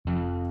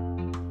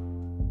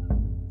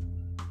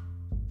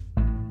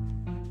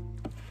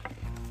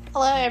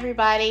Hello,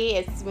 everybody.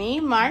 It's me,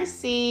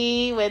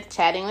 Marcy, with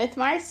Chatting with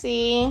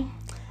Marcy.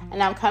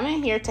 And I'm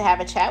coming here to have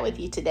a chat with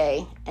you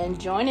today.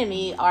 And joining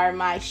me are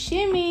my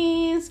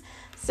shimmies,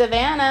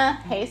 Savannah.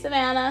 Hey,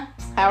 Savannah.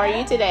 How are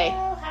you today?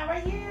 Hello, how are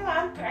you?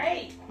 I'm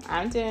great.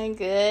 I'm doing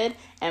good.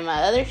 And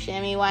my other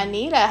shimmy,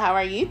 Juanita. How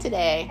are you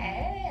today?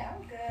 Hey,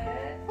 I'm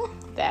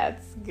good.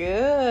 That's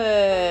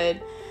good.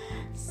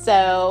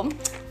 So,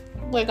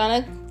 we're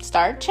going to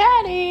start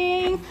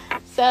chatting.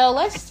 So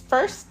let's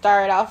first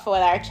start off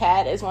with our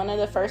chat is one of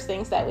the first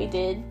things that we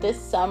did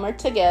this summer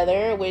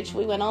together, which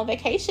we went on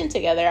vacation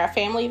together, our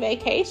family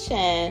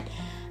vacation.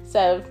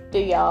 So do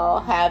y'all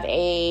have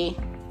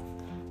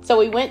so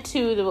we went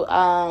to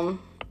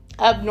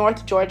up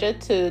north Georgia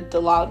to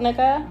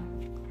Dahlonega,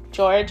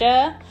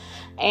 Georgia,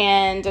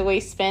 and we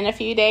spent a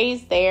few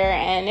days there,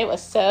 and it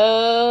was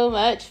so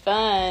much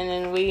fun,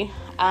 and we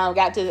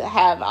got to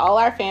have all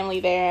our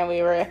family there, and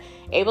we were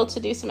able to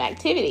do some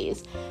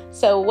activities.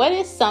 So what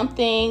is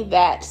something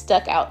that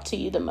stuck out to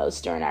you the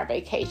most during our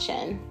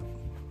vacation?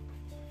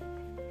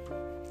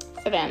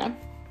 Savannah.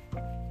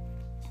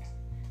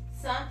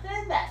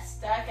 Something that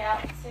stuck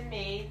out to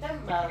me the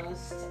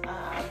most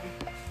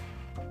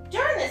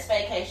during this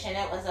vacation,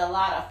 it was a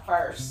lot of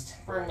firsts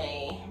for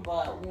me,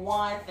 but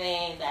one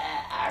thing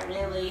that I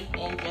really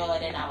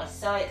enjoyed and I was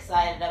so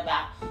excited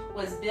about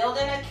was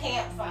building a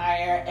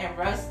campfire and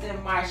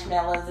roasting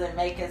marshmallows and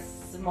making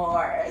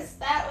s'mores.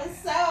 That was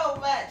so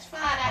much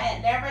fun. I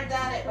had never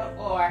done it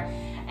before,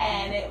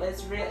 and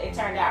it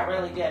turned out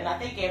really good, and I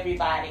think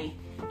everybody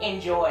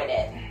enjoyed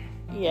it.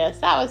 Yes,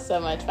 that was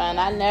so much fun.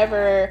 I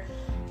never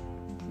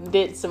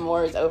did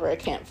s'mores over a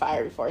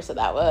campfire before, so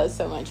that was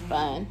so much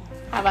fun.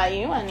 How about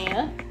you,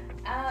 Anita?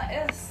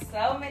 It was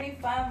so many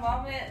fun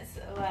moments,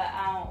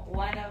 but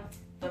one of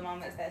the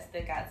moments that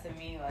stuck out to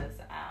me was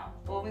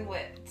when we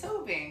went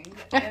tubing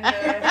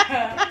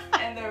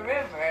in the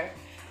river.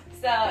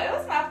 So it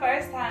was my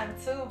first time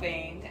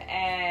tubing,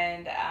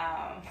 and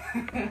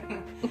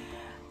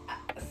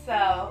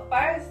so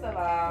first of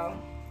all,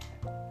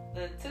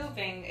 the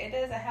tubing, it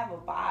doesn't have a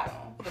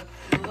bottom.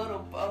 The little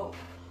boat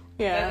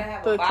doesn't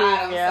have a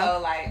bottom, so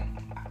like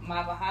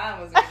my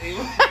behind was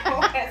really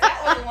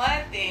that was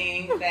one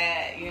thing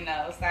that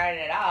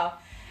started it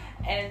off.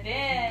 And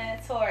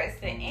then towards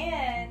the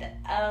end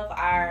of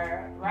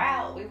our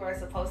route, we were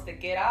supposed to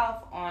get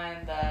off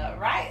on the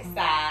right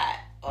side,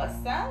 or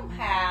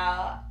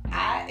somehow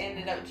I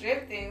ended up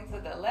drifting to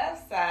the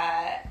left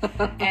side,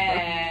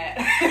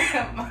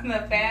 and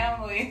the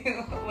family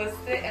was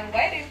sitting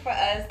waiting for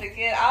us to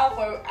get off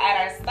at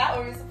our stop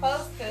where we were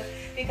supposed to,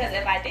 because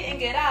if I didn't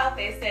get off,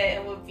 they said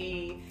it would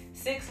be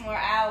 6 more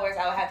hours.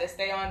 I would have to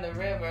stay on the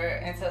river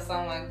until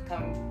someone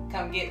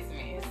come gets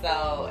me.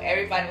 So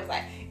everybody was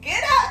like,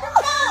 "Get out the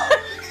boat!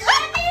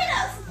 I need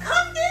us!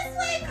 Come this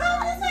way!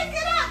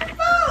 Get out the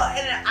boat!"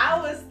 And I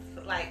was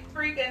like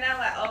freaking out,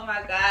 like, "Oh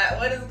my God,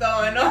 what is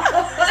going on?"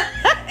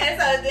 And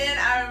so then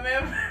I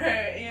remember,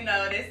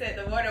 they said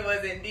the water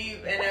wasn't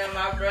deep, and then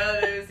my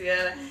brothers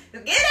yelling,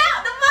 "Get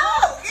out the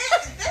boat!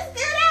 Just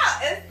get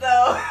out!" And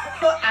so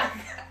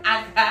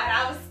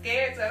I was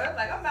scared, so I was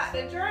like, I'm about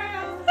to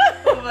drown.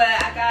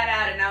 But I got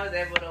out and I was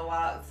able to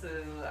walk to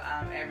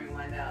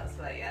everyone else.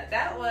 But yeah,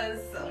 that was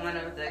one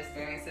of the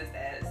experiences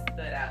that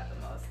stood out the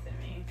most to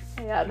me.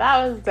 Yeah,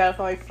 that was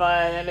definitely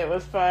fun, and it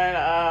was fun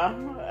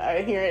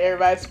hearing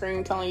everybody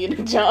scream, telling you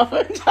to jump,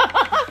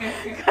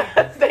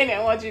 because they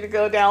didn't want you to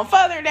go down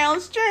further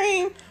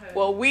downstream.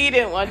 Well, we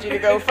didn't want you to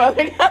go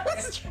further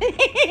downstream,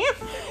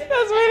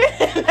 because we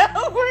didn't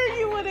know where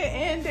you would have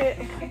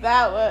ended.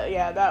 That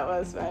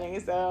was funny.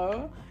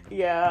 So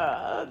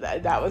yeah,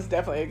 that was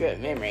definitely a good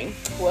memory.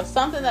 Well,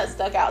 something that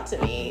stuck out to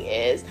me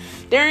is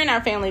during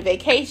our family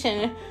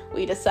vacation,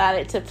 we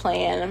decided to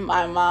plan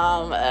my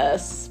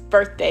mom's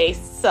birthday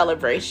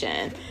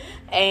celebration.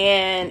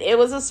 And it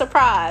was a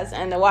surprise.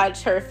 And to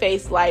watch her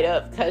face light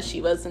up because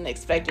she wasn't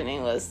expecting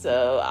it was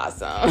so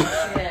awesome.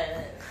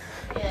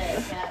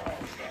 Yes, that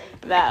was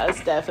great. That was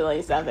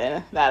definitely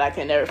something that I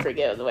can never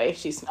forget, the way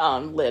she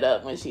lit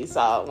up when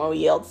we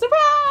yelled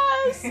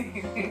surprise.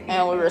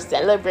 And we were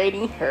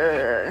celebrating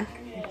her.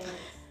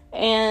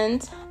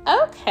 And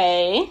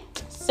okay,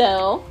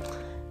 so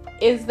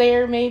is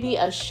there maybe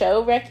a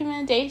show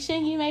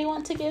recommendation you may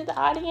want to give the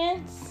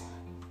audience,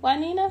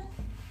 Juanita?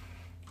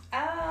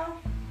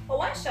 Well,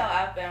 one show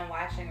I've been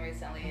watching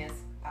recently is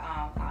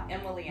called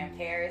Emily in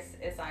Paris.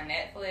 It's on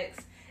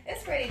Netflix.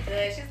 It's pretty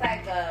good. She's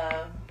like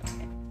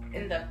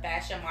in the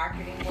fashion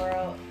marketing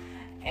world,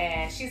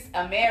 and she's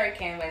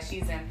American, but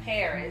she's in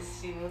Paris.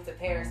 She moved to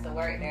Paris to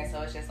work there,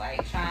 so it's just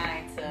like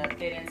trying to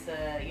fit into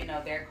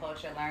their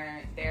culture,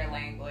 learn their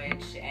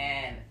language,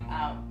 and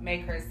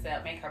make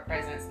her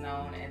presence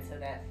known into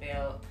that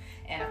field.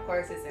 And of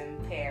course, it's in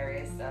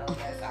Paris, so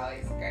that's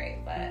always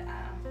great. But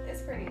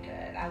it's pretty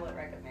good. I would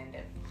recommend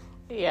it.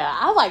 Yeah,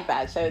 I like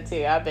that show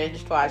too. I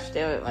binge watched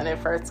it when it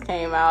first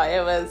came out.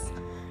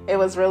 It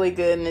was really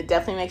good, and it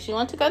definitely makes you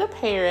want to go to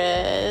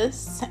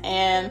Paris.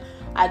 And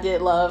I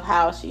did love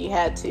how she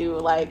had to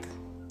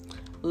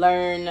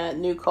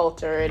learn new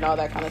culture and all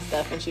that kind of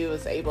stuff, and she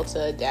was able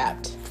to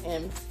adapt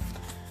and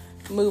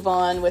move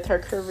on with her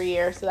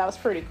career. So that was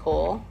pretty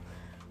cool.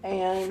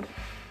 And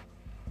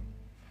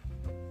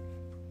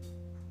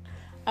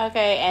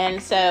okay,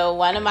 and so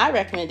one of my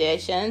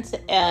recommendations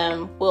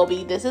will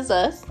be This Is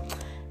Us.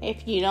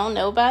 If you don't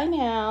know by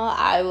now,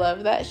 I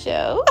love that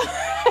show.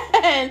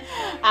 And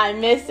I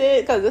miss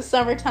it because it's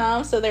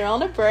summertime, so they're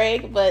on a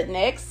break. But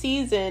next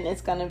season,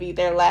 it's going to be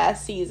their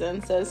last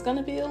season. So it's going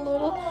to be a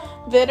little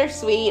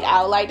bittersweet.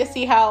 I would like to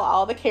see how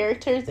all the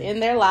characters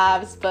end their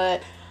lives.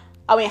 But,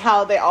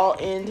 how they all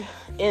end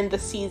in the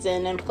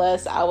season. And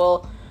plus, I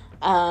will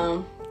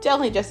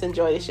definitely just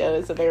enjoy the show.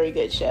 It's a very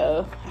good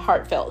show,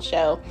 heartfelt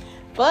show.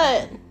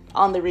 But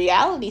on the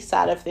reality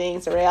side of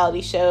things, a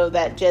reality show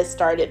that just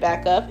started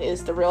back up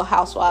is The Real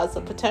Housewives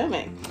of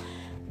Potomac.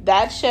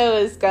 That show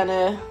is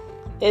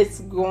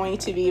it's going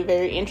to be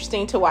very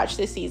interesting to watch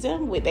this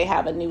season. They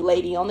have a new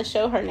lady on the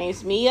show. Her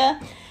name's Mia.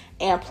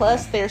 And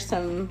plus, there's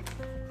some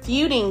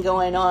feuding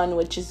going on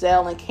with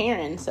Giselle and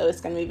Karen. So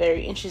it's going to be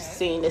very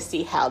interesting to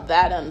see how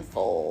that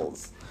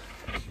unfolds.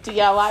 Do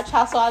y'all watch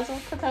Housewives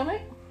of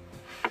Potomac?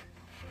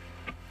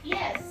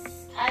 Yes,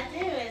 I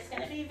do. It's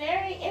going to be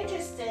very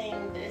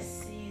interesting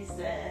this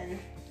season.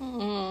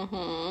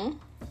 Mm-hmm.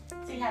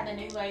 See how the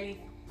new lady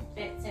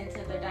fits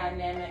into the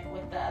dynamic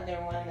with the other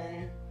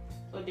women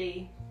would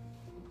be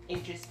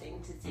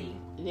interesting to see.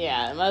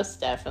 Yeah, most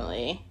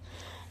definitely.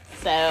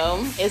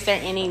 So, is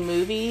there any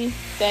movie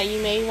that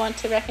you may want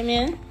to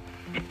recommend?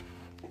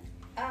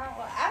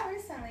 Well, I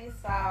recently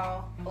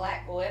saw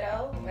Black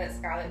Widow with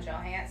Scarlett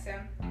Johansson,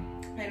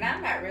 and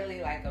I'm not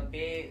really like a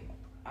big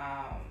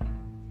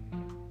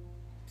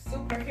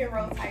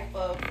superhero type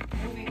of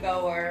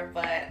moviegoer,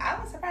 but I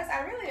was surprised.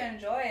 I really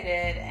enjoyed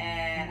it,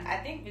 and I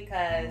think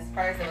because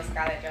first it was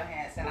Scarlett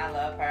Johansson, I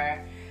love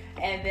her,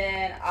 and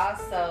then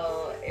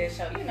also it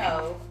showed,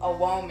 a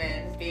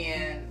woman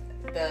being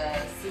the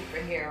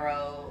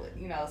superhero,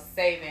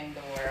 saving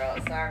the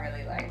world. So I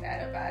really like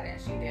that about it,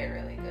 and she did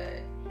really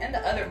good. And the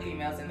other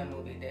females in the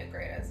movie did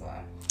great as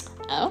well.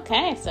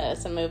 Okay, so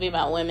it's a movie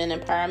about women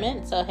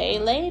empowerment. So, hey,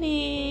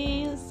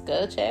 ladies,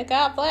 go check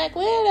out Black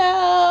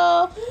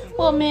Widow.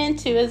 Well, men,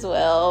 too, as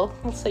well.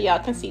 So y'all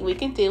can see we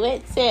can do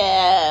it,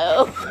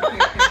 too.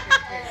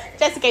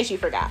 Just in case you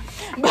forgot.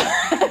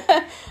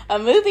 A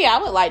movie I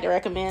would like to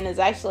recommend is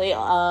actually,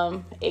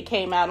 it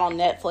came out on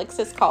Netflix.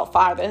 It's called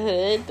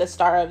Fatherhood. The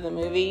star of the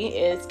movie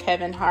is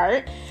Kevin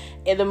Hart.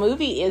 And the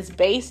movie is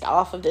based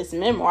off of this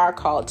memoir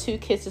called Two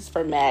Kisses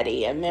for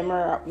Maddie, a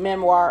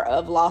memoir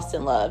of lost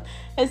in love.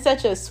 It's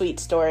such a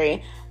sweet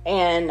story,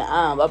 and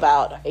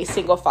about a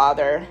single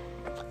father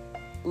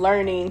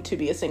learning to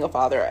be a single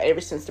father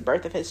ever since the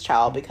birth of his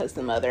child because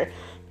the mother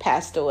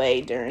passed away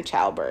during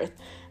childbirth.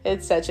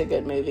 It's such a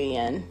good movie,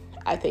 and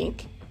I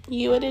think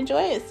you would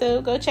enjoy it.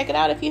 So go check it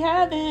out if you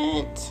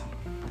haven't.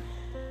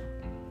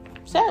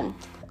 So,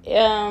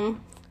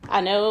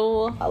 I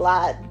know a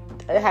lot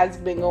has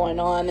been going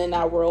on in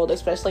our world,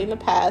 especially in the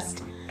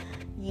past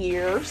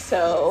year or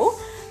so.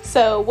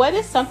 So what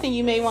is something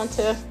you may want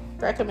to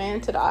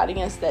recommend to the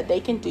audience that they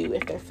can do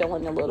if they're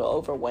feeling a little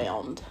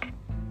overwhelmed?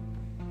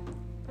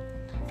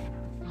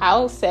 I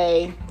would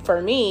say,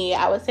 for me,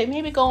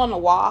 maybe go on a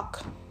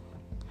walk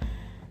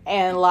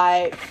and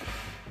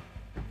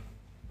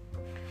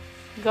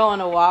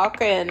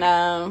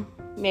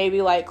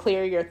maybe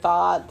clear your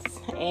thoughts,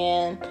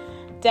 and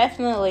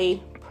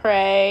definitely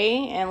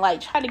pray and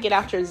try to get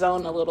out your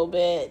zone a little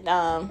bit,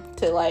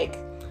 to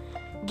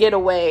get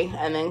away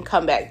and then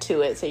come back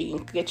to it so you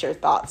can get your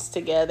thoughts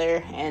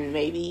together, and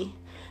maybe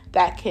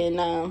that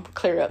can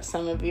clear up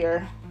some of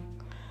your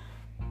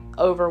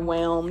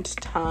overwhelmed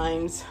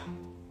times.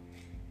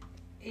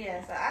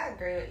 Yeah, so I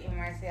agree with you,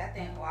 Mercy. I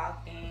think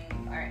walking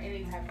or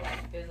any type of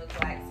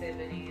physical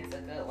activity is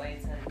a good way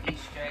to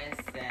de-stress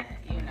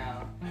and,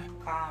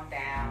 calm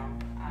down.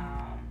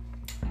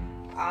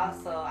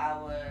 Also,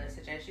 I would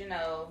suggest,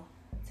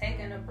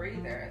 taking a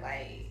breather,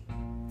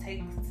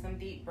 take some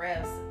deep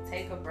breaths,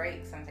 take a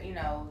break, do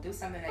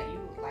something that you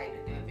would like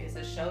to do. If it's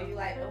a show you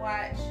like to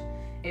watch,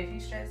 if you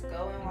stress,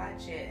 go and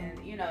watch it, and,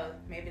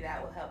 maybe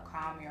that will help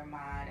calm your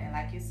mind. And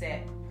like you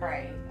said,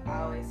 pray,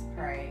 always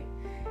pray.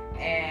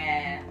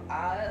 And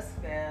all else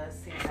fails,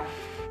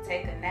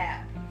 take a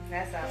nap.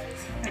 That's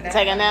always.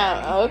 Take a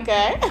nap,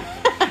 okay.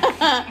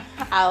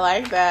 I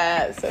like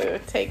that. So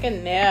take a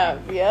nap,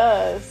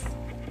 yes.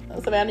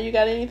 Savannah, you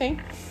got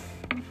anything?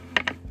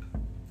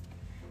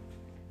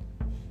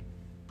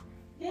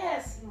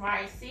 Yes,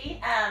 Marcy.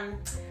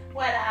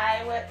 What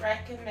I would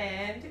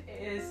recommend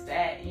is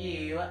that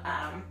you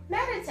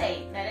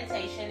meditate.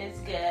 Meditation is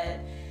good.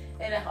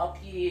 It'll help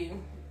you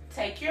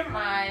take your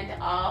mind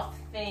off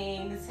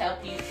things,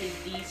 help you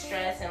to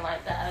de-stress, and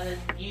like the other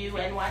you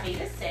and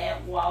Juanita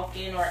said,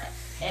 walking or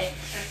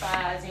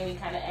exercise, any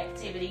kind of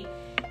activity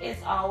is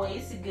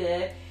always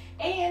good.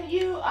 And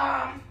you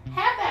have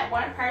that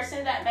one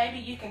person that maybe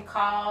you can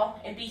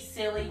call and be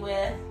silly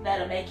with,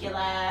 that'll make you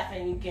laugh,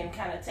 and you can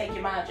kind of take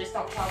your mind. Just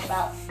don't talk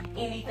about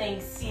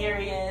anything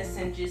serious,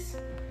 and just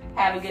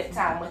have a good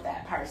time with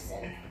that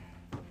person.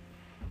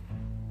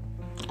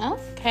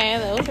 Okay,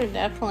 those are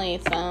definitely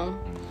some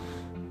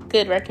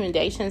good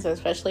recommendations,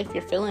 especially if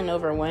you're feeling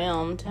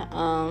overwhelmed,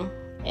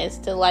 is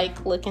to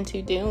like look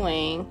into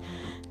doing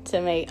to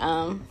make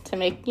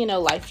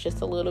life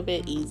just a little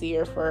bit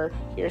easier for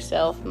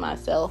yourself,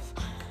 myself.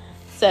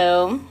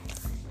 So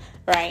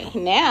right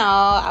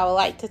now I would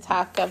like to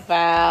talk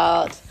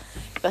about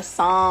the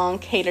song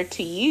Cater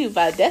to You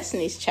by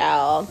Destiny's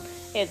Child.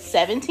 It's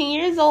 17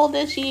 years old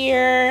this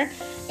year,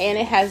 and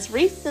it has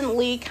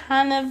recently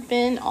kind of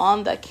been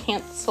on the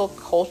cancel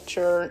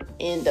culture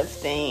end of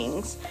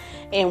things.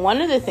 And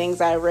one of the things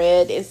I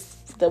read is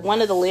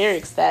one of the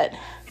lyrics that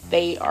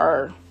they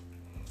are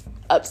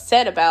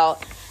upset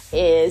about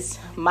is,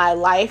 "My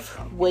life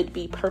would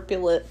be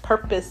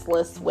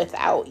purposeless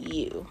without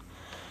you."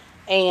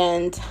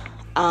 And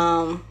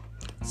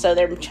so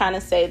they're trying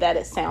to say that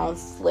it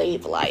sounds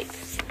slave-like.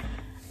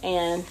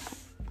 And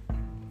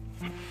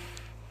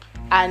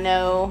I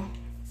know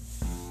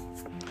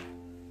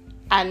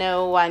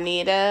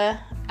Juanita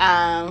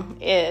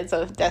is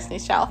a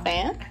Destiny's Child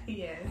fan.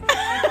 Yes.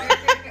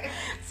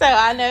 So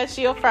I know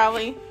she'll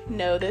probably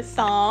know this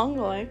song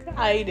like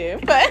I do.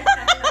 But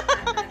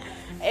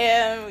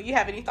you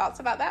have any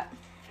thoughts about that?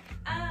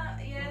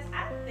 Yes,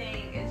 I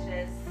think it's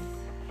just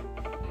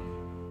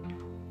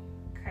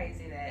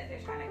crazy that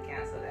they're trying to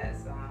cancel that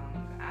song.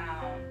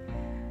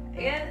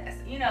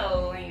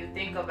 When you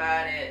think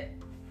about it,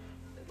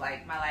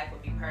 like, my life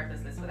would be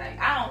purposeless without you.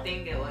 I don't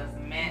think it was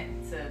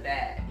meant to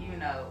that,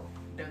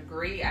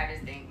 degree. I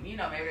just think, maybe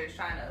they're just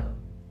trying to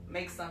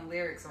make some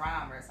lyrics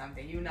rhyme or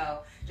something,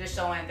 just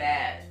showing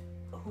that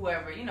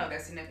whoever, their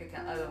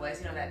significant other was,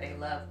 that they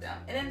loved them.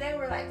 And then they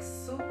were like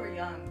super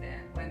young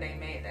then when they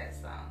made that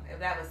song. If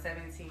that was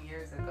 17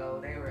 years ago,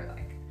 they were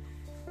like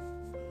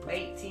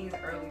late teens,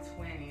 early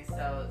 20s.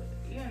 So,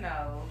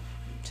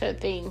 So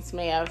things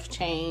may have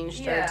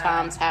changed, or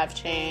times have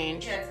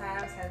changed. Yeah,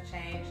 times have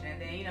changed.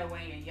 And then,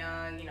 when you're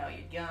young, you're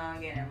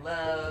young and in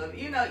love.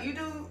 You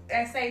do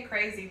and say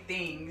crazy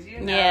things,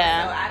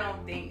 Yeah. So I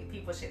don't think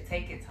people should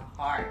take it to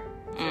heart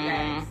to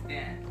that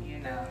extent,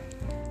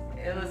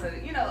 It was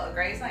a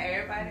great song.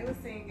 Everybody was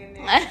singing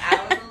it. I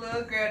was a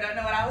little girl, don't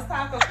know what I was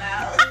talking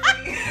about.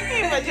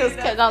 But just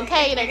gonna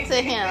cater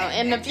to him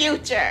in the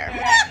future.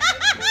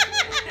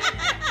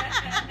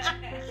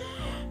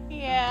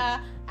 Yeah.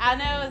 I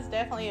know it's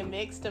definitely a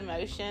mixed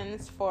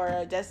emotions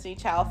for Destiny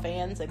Child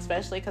fans,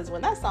 especially because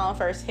when that song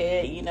first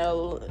hit, a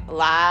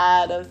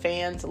lot of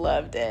fans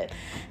loved it.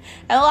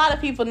 And a lot of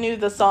people knew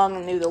the song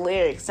and knew the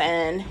lyrics.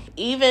 And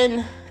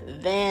even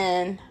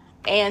then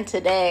and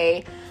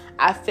today,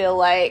 I feel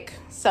like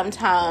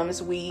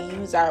sometimes we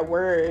use our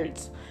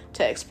words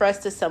to express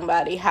to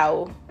somebody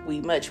how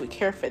much we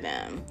care for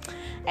them.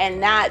 And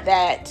not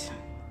that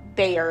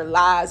they are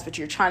lies, but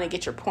you're trying to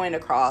get your point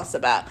across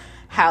about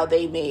how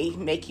they may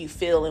make you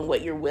feel and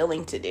what you're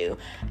willing to do.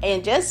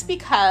 And just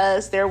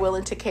because they're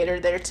willing to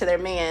cater to their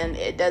man,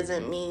 it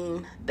doesn't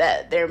mean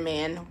that their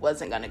man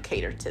wasn't going to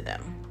cater to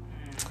them.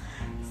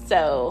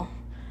 So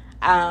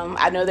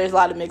I know there's a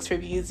lot of mixed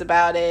reviews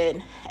about it,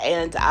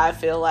 and I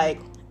feel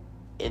like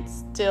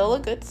it's still a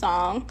good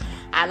song.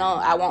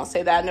 I won't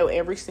say that I know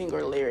every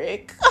single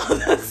lyric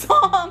of the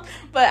song,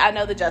 but I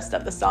know the gist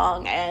of the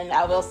song, and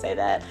I will say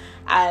that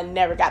I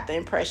never got the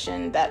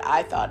impression that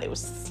I thought it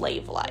was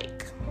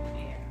slave-like.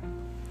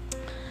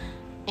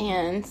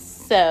 And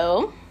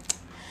so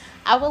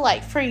I would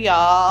like for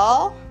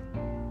y'all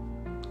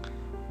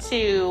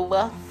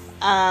to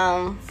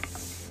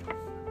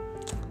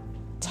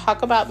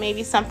talk about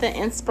maybe something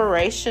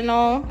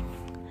inspirational,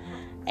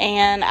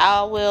 and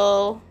I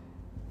will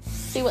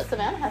see what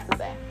Savannah has to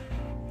say.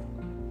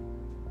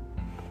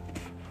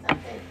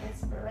 Something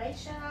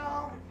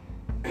inspirational.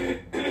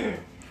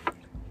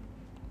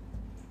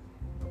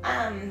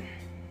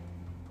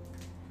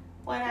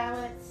 What I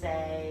would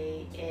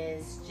say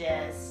is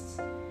just,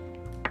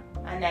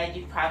 I know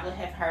you probably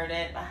have heard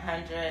it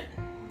 100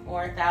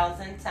 or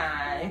 1,000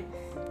 times,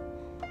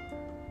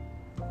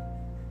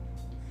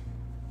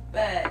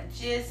 but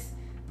just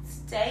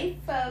stay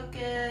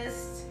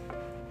focused,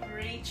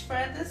 reach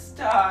for the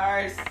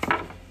stars,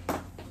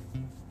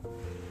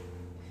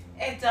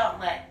 and don't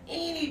let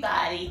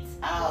anybody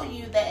tell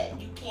you that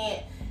you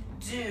can't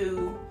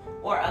do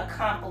or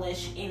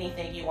accomplish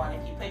anything you want.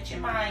 If you put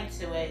your mind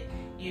to it,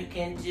 you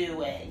can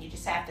do it. You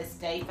just have to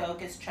stay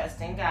focused,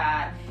 trust in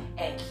God,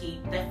 and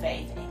keep the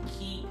faith and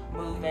keep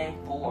moving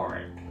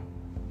forward.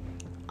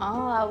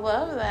 Oh, I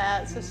love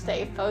that. So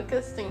stay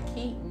focused and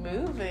keep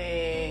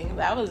moving.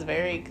 That was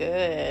very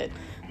good.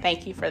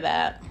 Thank you for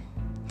that.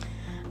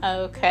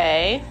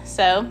 Okay,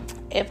 so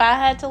if I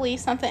had to leave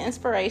something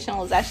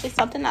inspirational, it's actually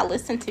something I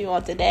listened to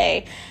on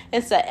today.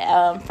 It's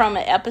from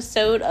an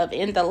episode of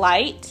In the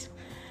Light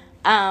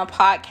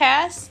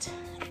podcast.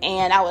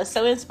 And I was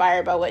so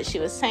inspired by what she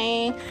was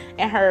saying.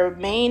 And her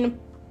main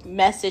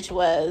message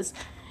was,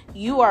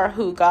 you are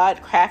who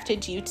God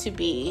crafted you to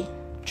be.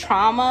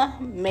 Trauma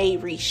may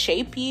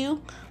reshape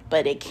you,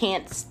 but it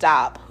can't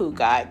stop who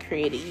God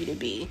created you to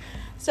be.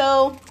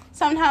 So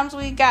sometimes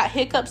we got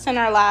hiccups in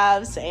our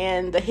lives,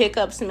 and the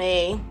hiccups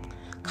may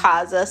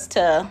cause us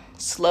to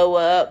slow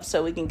up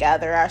so we can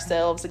gather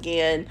ourselves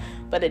again,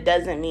 but it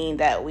doesn't mean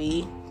that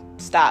we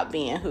stop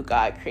being who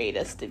God created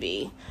us to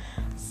be.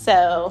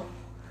 So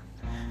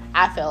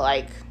I feel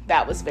like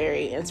that was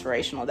very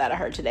inspirational that I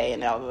heard today,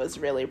 and I was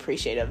really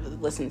appreciative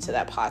of listening to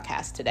that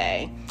podcast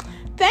today.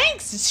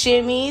 Thanks,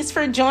 Shimmies,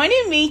 for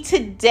joining me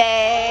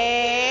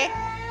today.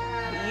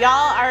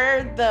 Y'all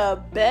are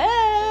the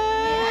best.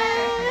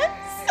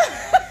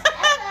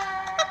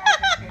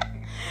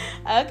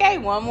 Okay,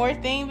 one more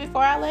thing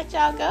before I let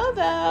y'all go,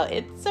 though.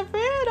 It's a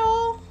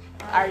riddle.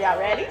 Are y'all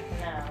ready?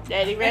 No.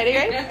 Ready?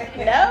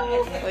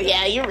 No? Well,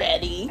 yeah, you're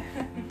ready.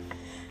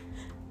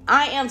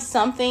 I am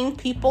something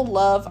people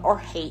love or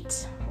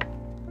hate.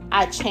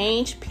 I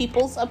change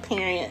people's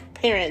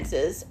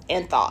appearances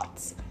and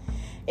thoughts.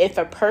 If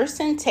a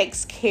person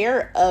takes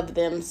care of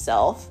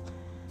themselves,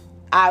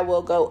 I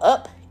will go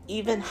up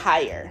even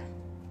higher.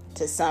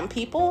 To some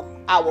people,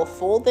 I will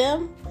fool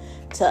them.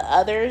 To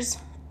others,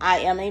 I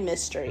am a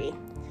mystery.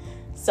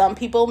 Some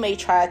people may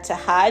try to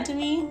hide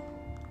me,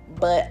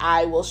 but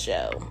I will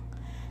show.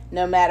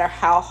 No matter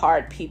how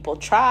hard people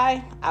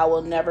try, I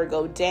will never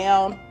go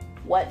down.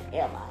 What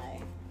am I?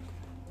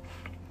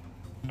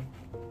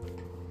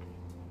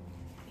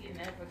 You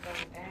never go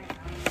down.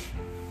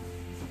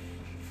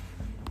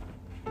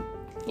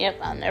 Yep,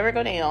 I'll never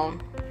go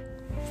down.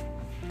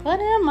 What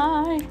am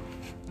I?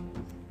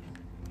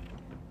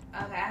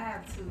 Okay, I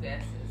have 2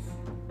 guesses.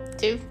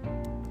 2?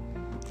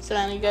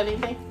 Savannah, you got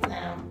anything?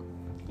 No.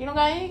 You don't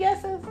got any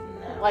guesses?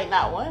 No. Like,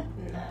 not one?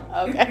 No.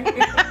 Okay.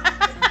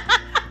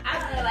 I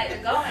don't know, like the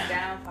going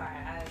down part.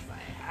 I was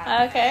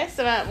like, Okay,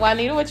 so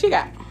Juanita, what you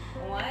got?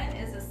 One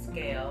is a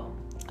scale,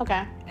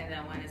 Okay. and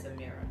then one is a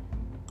mirror.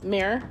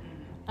 Mirror?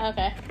 Mm-hmm.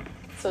 Okay.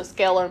 So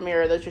scale or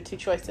mirror, those are your 2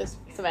 choices.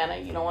 Savannah,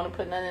 you don't want to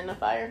put none in the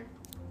fire?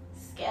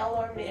 Scale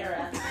or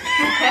mirror?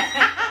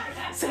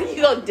 So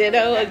you go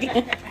ditto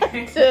again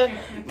to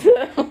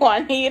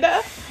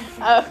Juanita?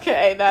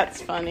 Okay,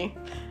 that's funny.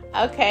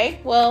 Okay,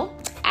 well,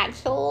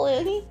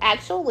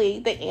 actually,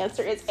 the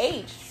answer is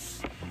age.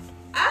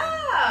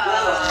 Oh!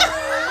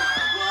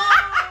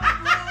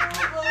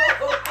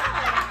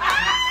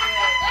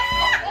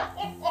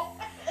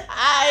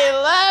 I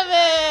love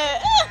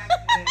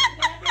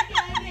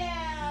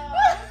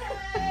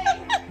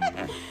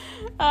it.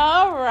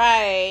 All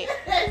right.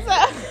 So,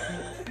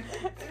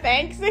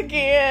 thanks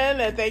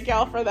again, and thank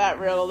y'all for that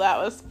riddle. That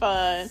was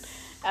fun.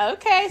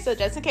 Okay, so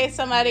just in case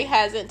somebody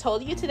hasn't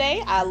told you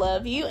today, I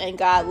love you and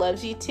God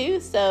loves you too.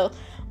 So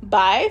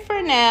bye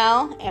for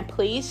now, and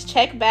please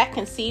check back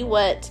and see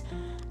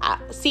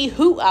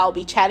who I'll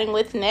be chatting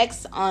with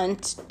next on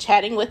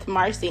Chatting with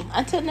Marcy.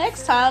 Until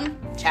next time,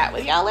 chat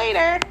with y'all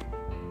later.